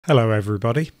Hello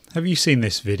everybody. Have you seen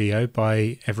this video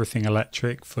by Everything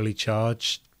Electric Fully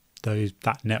Charged,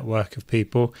 that network of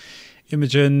people?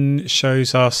 Imogen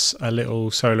shows us a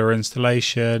little solar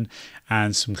installation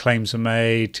and some claims are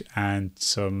made and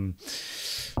some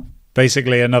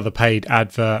basically another paid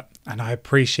advert, and I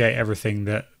appreciate everything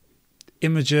that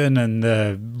Imogen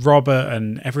and Robert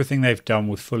and everything they've done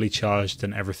with Fully Charged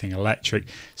and Everything Electric.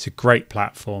 It's a great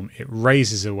platform. It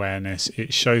raises awareness.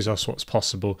 It shows us what's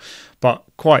possible. But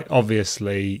quite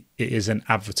obviously, it is an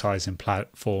advertising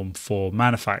platform for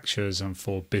manufacturers and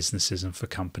for businesses and for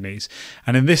companies.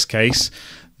 And in this case,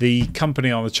 the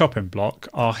company on the chopping block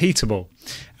are Heatable.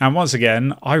 And once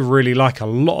again, I really like a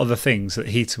lot of the things that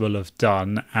Heatable have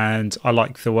done, and I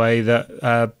like the way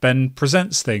that Ben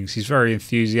presents things. He's very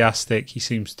enthusiastic. He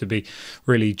seems to be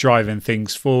really driving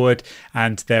things forward,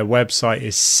 and their website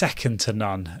is second to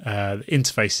none. The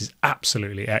interface is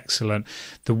absolutely excellent.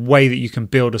 The way that you can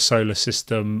build a solar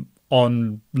system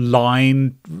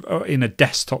online in a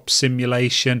desktop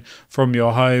simulation from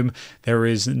your home, there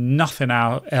is nothing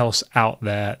else out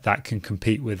there that can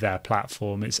compete with their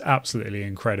platform. It's absolutely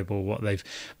incredible what they've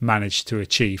managed to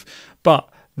achieve. But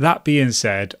that being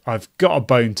said, I've got a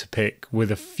bone to pick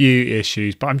with a few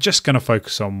issues, but I'm just going to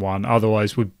focus on one.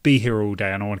 Otherwise, we'd be here all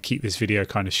day, and I want to keep this video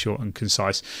kind of short and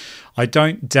concise. I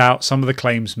don't doubt some of the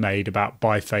claims made about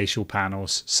bifacial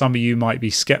panels. Some of you might be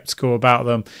skeptical about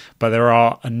them, but there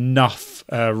are enough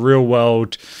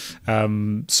real-world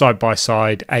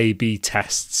side-by-side A/B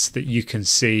tests that you can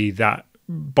see that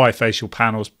bifacial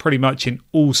panels, pretty much in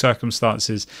all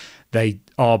circumstances, they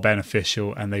are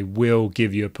beneficial and they will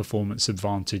give you a performance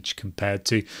advantage compared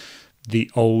to the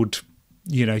old,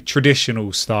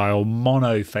 traditional style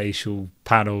monofacial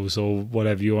panels or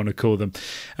whatever you want to call them.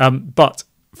 But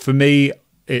for me,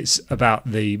 it's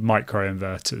about the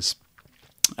microinverters,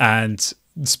 and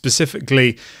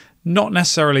specifically not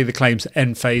necessarily the claims that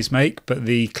Enphase make, but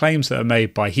the claims that are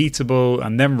made by Heatable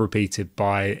and then repeated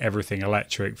by Everything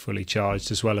Electric Fully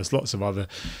Charged, as well as lots of other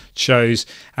shows.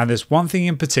 And there's one thing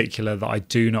in particular that I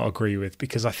do not agree with,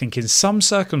 because I think in some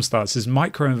circumstances,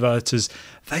 microinverters,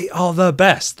 they are the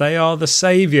best. They are the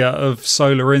savior of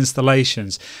solar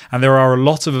installations. And there are a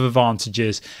lot of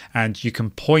advantages, and you can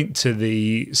point to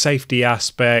the safety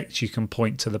aspect, you can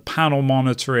point to the panel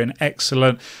monitoring,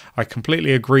 excellent. I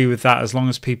completely agree with that, as long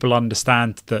as people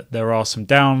understand that there are some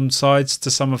downsides to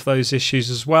some of those issues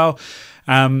as well,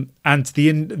 and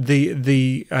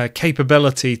the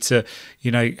capability to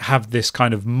have this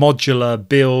kind of modular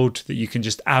build that you can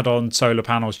just add on solar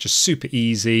panels just super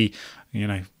easy.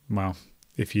 Well,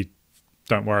 if you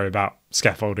don't worry about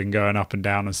scaffolding going up and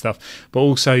down and stuff, but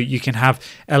also you can have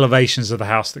elevations of the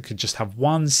house that could just have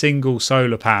one single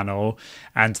solar panel,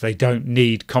 and they don't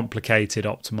need complicated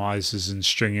optimizers and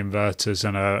string inverters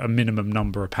and a minimum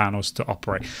number of panels to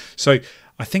operate. So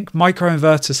I think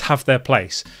microinverters have their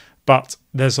place, but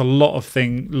there's a lot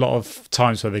of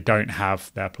times where they don't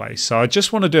have their place. So I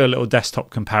just want to do a little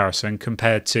desktop comparison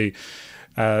compared to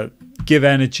Give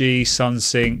Energy,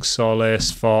 SunSync,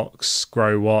 Solace, Fox,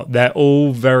 GrowWatt. They're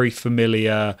all very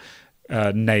familiar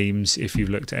names if you've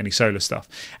looked at any solar stuff.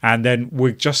 And then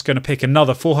we're just going to pick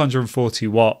another 440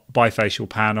 watt bifacial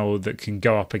panel that can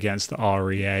go up against the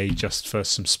REA just for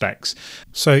some specs.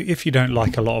 So if you don't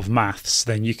like a lot of maths,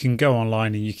 then you can go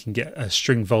online and you can get a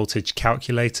string voltage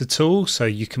calculator tool. So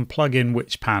you can plug in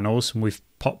which panels, and we've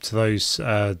popped those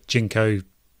Jinko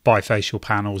bifacial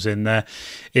panels in there.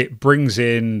 It brings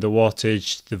in the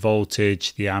wattage, the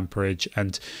voltage, the amperage,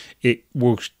 and it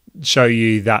will show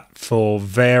you that for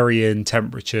varying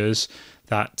temperatures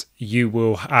that you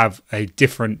will have a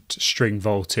different string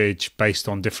voltage based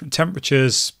on different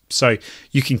temperatures. So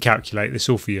you can calculate this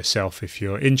all for yourself if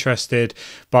you're interested,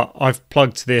 but I've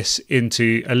plugged this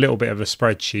into a little bit of a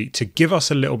spreadsheet to give us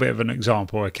a little bit of an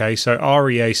example. Okay, so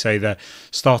REA say their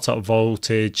startup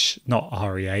voltage, not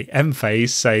REA, Enphase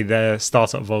say their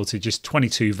startup voltage is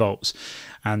 22 volts.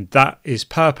 And that is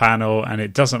per panel, and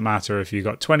it doesn't matter if you've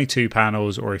got 22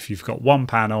 panels or if you've got one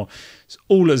panel, it's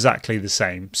all exactly the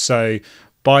same. So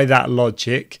by that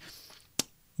logic,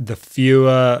 the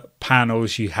fewer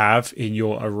panels you have in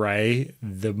your array,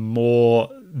 the more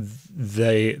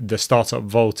the startup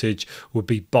voltage will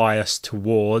be biased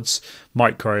towards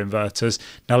microinverters.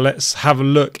 Now let's have a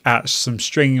look at some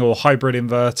string or hybrid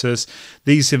inverters.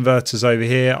 These inverters over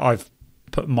here, I've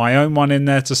put my own one in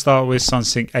there to start with,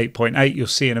 SunSync 8.8. You'll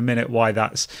see in a minute why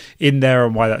that's in there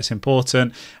and why that's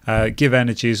important. Give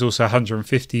Energy is also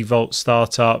 150 volt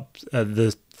startup.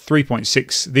 The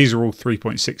 3.6, these are all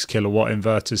 3.6 kilowatt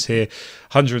inverters here,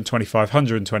 125,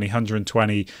 120,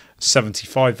 120,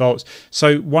 75 volts.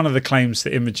 So one of the claims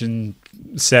that Imogen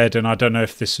said, and I don't know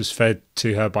if this was fed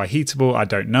to her by Heatable, I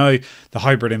don't know, the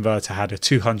hybrid inverter had a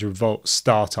 200 volt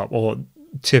startup, or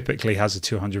typically has a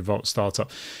 200 volt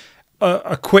startup.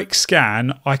 A quick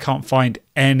scan, I can't find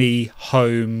any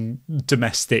home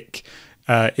domestic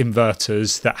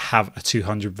inverters that have a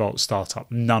 200 volt startup.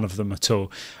 None of them at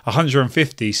all.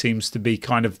 150 seems to be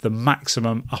kind of the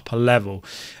maximum upper level.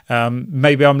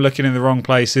 Maybe I'm looking in the wrong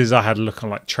places. I had a look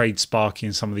on like Trade Sparky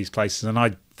in some of these places, and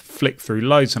I flicked through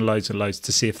loads and loads and loads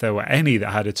to see if there were any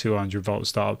that had a 200 volt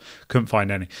startup. Couldn't find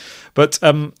any. But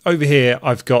over here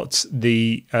I've got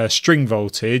the string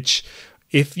voltage.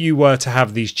 If you were to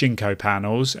have these Jinko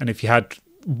panels, and if you had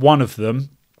one of them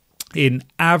in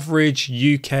average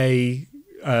UK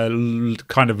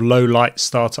kind of low light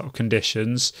startup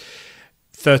conditions,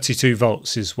 32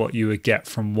 volts is what you would get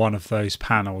from one of those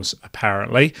panels,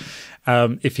 apparently.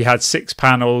 If you had 6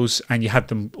 panels and you had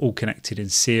them all connected in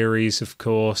series, of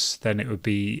course, then it would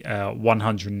be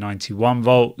 191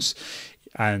 volts.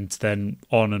 And then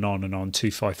on and on and on,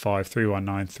 255,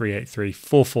 319, 383,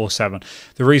 447.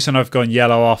 The reason I've gone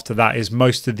yellow after that is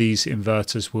most of these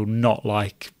inverters will not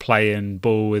like playing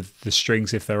ball with the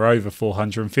strings if they're over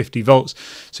 450 volts.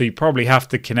 So you probably have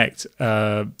to connect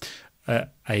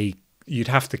you'd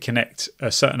have to connect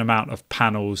a certain amount of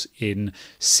panels in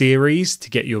series to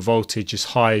get your voltage as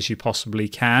high as you possibly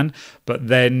can, but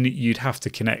then you'd have to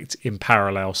connect in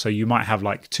parallel. So you might have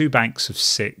like 2 banks of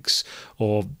 6,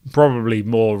 or probably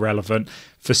more relevant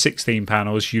for 16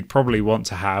 panels, you'd probably want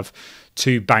to have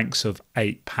 2 banks of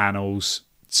 8 panels,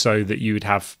 so that you would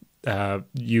have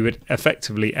you would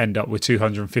effectively end up with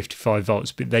 255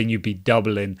 volts, but then you'd be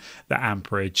doubling the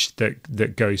amperage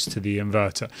that goes to the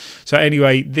inverter. So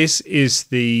anyway, this is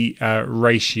the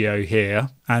ratio here,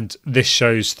 and this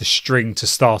shows the string to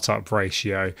startup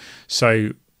ratio.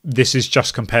 So this is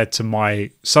just compared to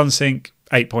my SunSync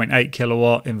 8.8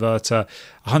 kilowatt inverter,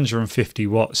 150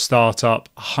 watt startup,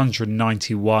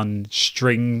 191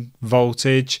 string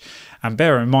voltage. And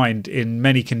bear in mind, in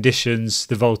many conditions,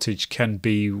 the voltage can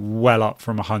be well up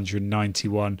from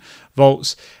 191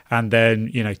 volts. And then,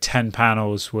 10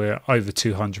 panels were over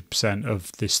 200%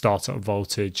 of the startup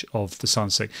voltage of the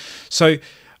SunSync. So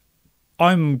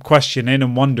I'm questioning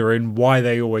and wondering why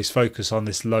they always focus on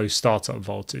this low startup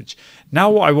voltage.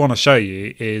 Now what I want to show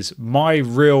you is my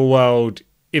real world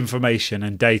information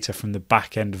and data from the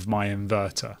back end of my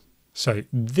inverter. So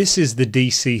this is the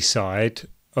DC side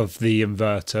of the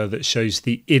inverter that shows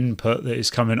the input that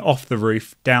is coming off the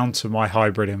roof down to my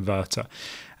hybrid inverter.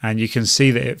 And you can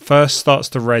see that it first starts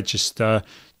to register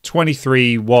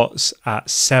 23 watts at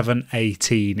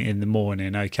 7:18 in the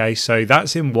morning. Okay, so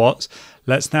that's in watts.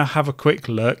 Let's now have a quick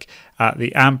look at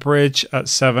the amperage at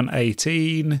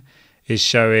 7:18. Is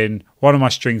showing one of my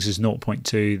strings is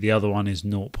 0.2, the other one is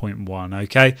 0.1.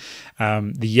 Okay,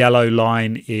 the yellow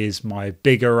line is my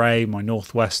big array, my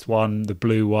northwest one. The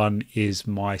blue one is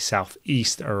my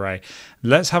southeast array.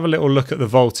 Let's have a little look at the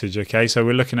voltage. Okay, so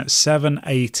we're looking at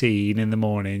 7:18 in the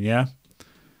morning. Yeah,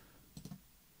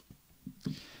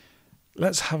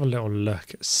 let's have a little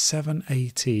look at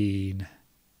 7:18.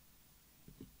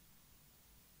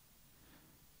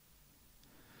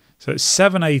 So at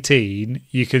 7:18,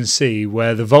 you can see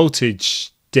where the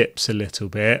voltage dips a little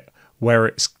bit, where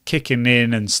it's kicking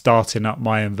in and starting up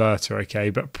my inverter, okay?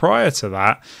 But prior to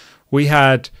that, we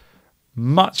had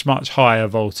much higher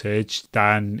voltage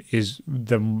than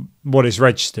what is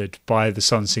registered by the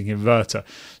SunSync inverter.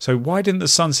 So why didn't the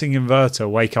SunSync inverter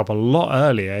wake up a lot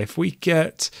earlier? If we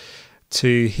get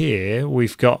to here,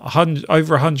 we've got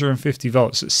over 150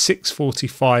 volts at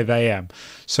 6:45 a.m.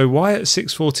 So why at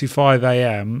 6:45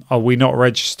 a.m. are we not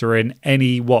registering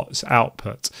any watts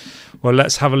output? Well,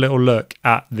 let's have a little look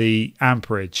at the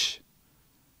amperage.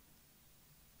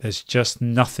 There's just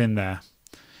nothing there.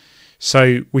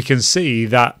 So we can see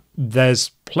that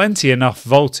there's plenty enough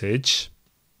voltage,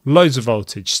 loads of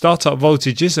voltage. Startup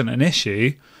voltage isn't an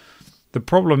issue. The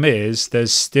problem is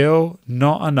there's still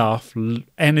not enough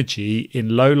energy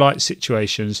in low light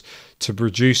situations to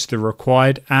produce the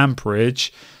required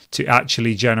amperage to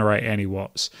actually generate any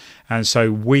watts. And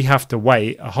so we have to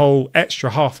wait a whole extra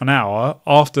half an hour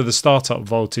after the startup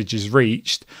voltage is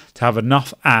reached to have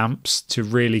enough amps to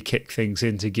really kick things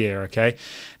into gear, okay?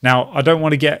 Now, I don't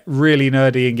want to get really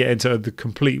nerdy and get into the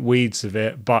complete weeds of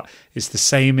it, but it's the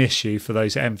same issue for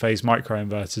those M-phase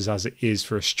microinverters as it is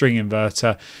for a string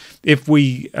inverter. If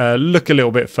we look a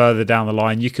little bit further down the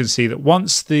line, you can see that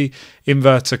once the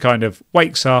inverter kind of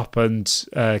wakes up and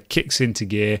kicks into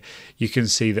gear, you can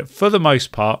see that for the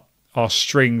most part, our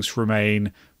strings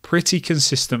remain pretty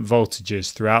consistent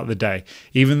voltages throughout the day.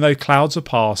 Even though clouds are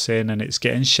passing and it's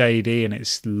getting shady and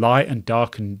it's light and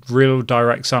dark and real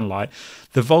direct sunlight,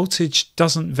 the voltage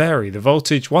doesn't vary. The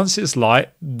voltage, once it's light,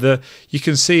 you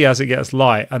can see as it gets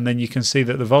light, and then you can see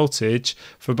that the voltage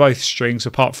for both strings,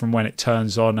 apart from when it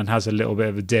turns on and has a little bit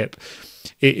of a dip,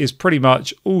 it is pretty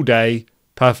much all day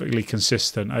perfectly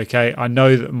consistent. Okay, I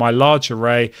know that my large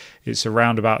array, it's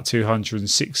around about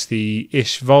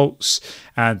 260-ish volts,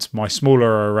 and my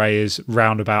smaller array is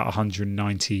round about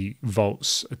 190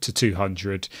 volts to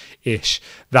 200-ish,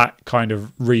 that kind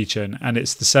of region, and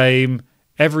it's the same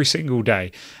every single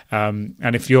day. And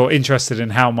if you're interested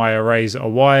in how my arrays are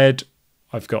wired,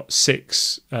 I've got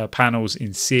 6 panels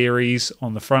in series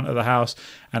on the front of the house,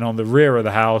 and on the rear of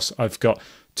the house I've got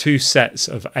 2 sets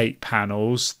of 8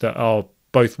 panels that are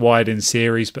both wired in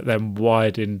series but then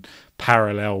wired in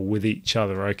parallel with each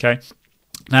other. Okay,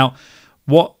 now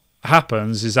what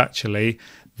happens is actually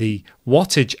the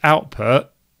wattage output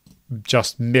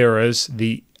just mirrors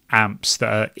the amps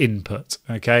that are input.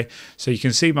 Okay, so you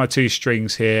can see my 2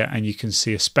 strings here, and you can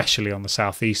see especially on the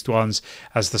southeast ones,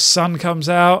 as the sun comes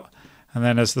out and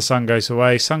then as the sun goes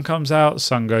away, sun comes out,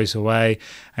 sun goes away,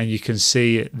 and you can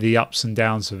see the ups and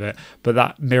downs of it. But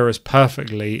that mirrors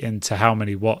perfectly into how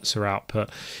many watts are output.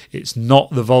 It's not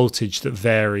the voltage that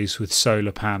varies with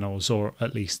solar panels, or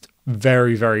at least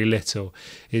very, very little.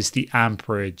 It's the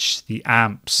amperage, the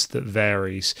amps, that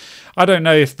varies. I don't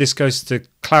know if this goes to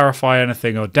clarify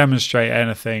anything or demonstrate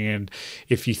anything, and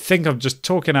if you think I'm just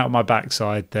talking out of my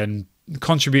backside, then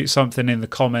contribute something in the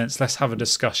comments. Let's have a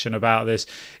discussion about this.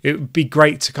 It would be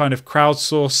great to kind of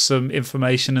crowdsource some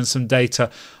information and some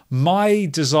data. My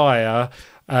desire,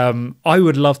 I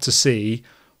would love to see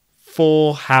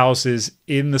 4 houses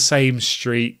in the same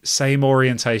street, same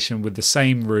orientation, with the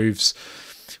same roofs,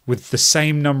 with the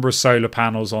same number of solar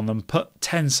panels on them. Put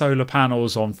 10 solar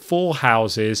panels on 4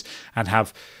 houses and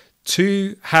have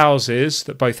 2 houses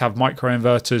that both have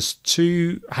microinverters,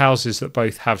 2 houses that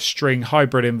both have string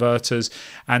hybrid inverters,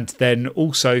 and then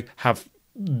also have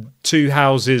 2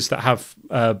 houses that have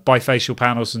bifacial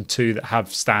panels and 2 that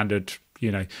have standard,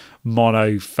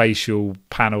 monofacial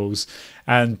panels.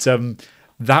 And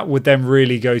that would then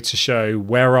really go to show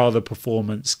where are the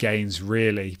performance gains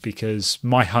really, because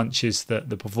my hunch is that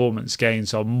the performance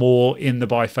gains are more in the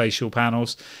bifacial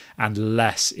panels and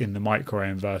less in the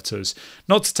microinverters.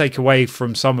 Not to take away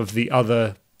from some of the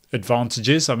other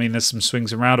advantages. I mean, there's some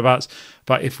swings and roundabouts,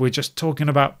 but if we're just talking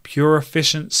about pure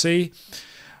efficiency,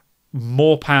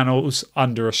 more panels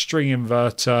under a string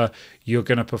inverter, you're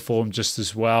going to perform just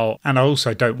as well. And I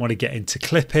also don't want to get into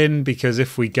clipping, because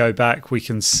if we go back, we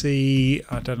can see,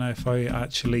 I don't know if I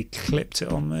actually clipped it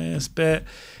on this bit,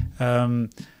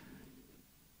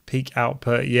 peak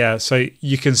output. Yeah, so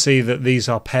you can see that these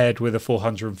are paired with a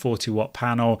 440 watt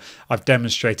panel. I've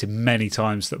demonstrated many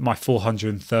times that my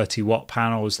 430 watt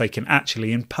panels, they can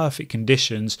actually, in perfect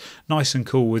conditions, nice and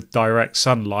cool with direct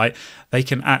sunlight, they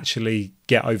can actually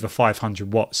get over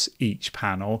 500 watts each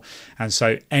panel. And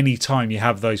so anytime you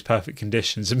have those perfect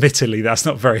conditions, admittedly that's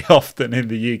not very often in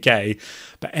the UK,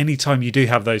 but anytime you do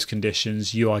have those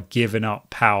conditions, you are giving up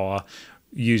power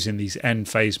using these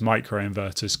end-phase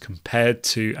microinverters compared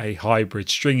to a hybrid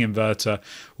string inverter,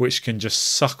 which can just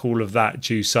suck all of that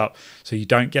juice up, so you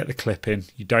don't get the clipping,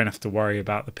 you don't have to worry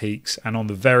about the peaks, and on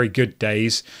the very good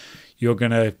days you're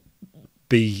going to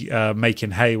be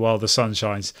making hay while the sun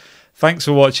shines. Thanks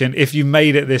for watching. If you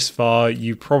made it this far,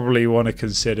 you probably want to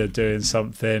consider doing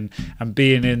something and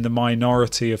being in the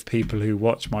minority of people who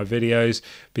watch my videos,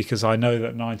 because I know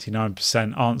that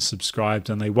 99% aren't subscribed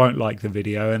and they won't like the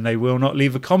video and they will not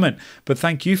leave a comment. But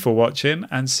thank you for watching,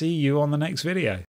 and see you on the next video.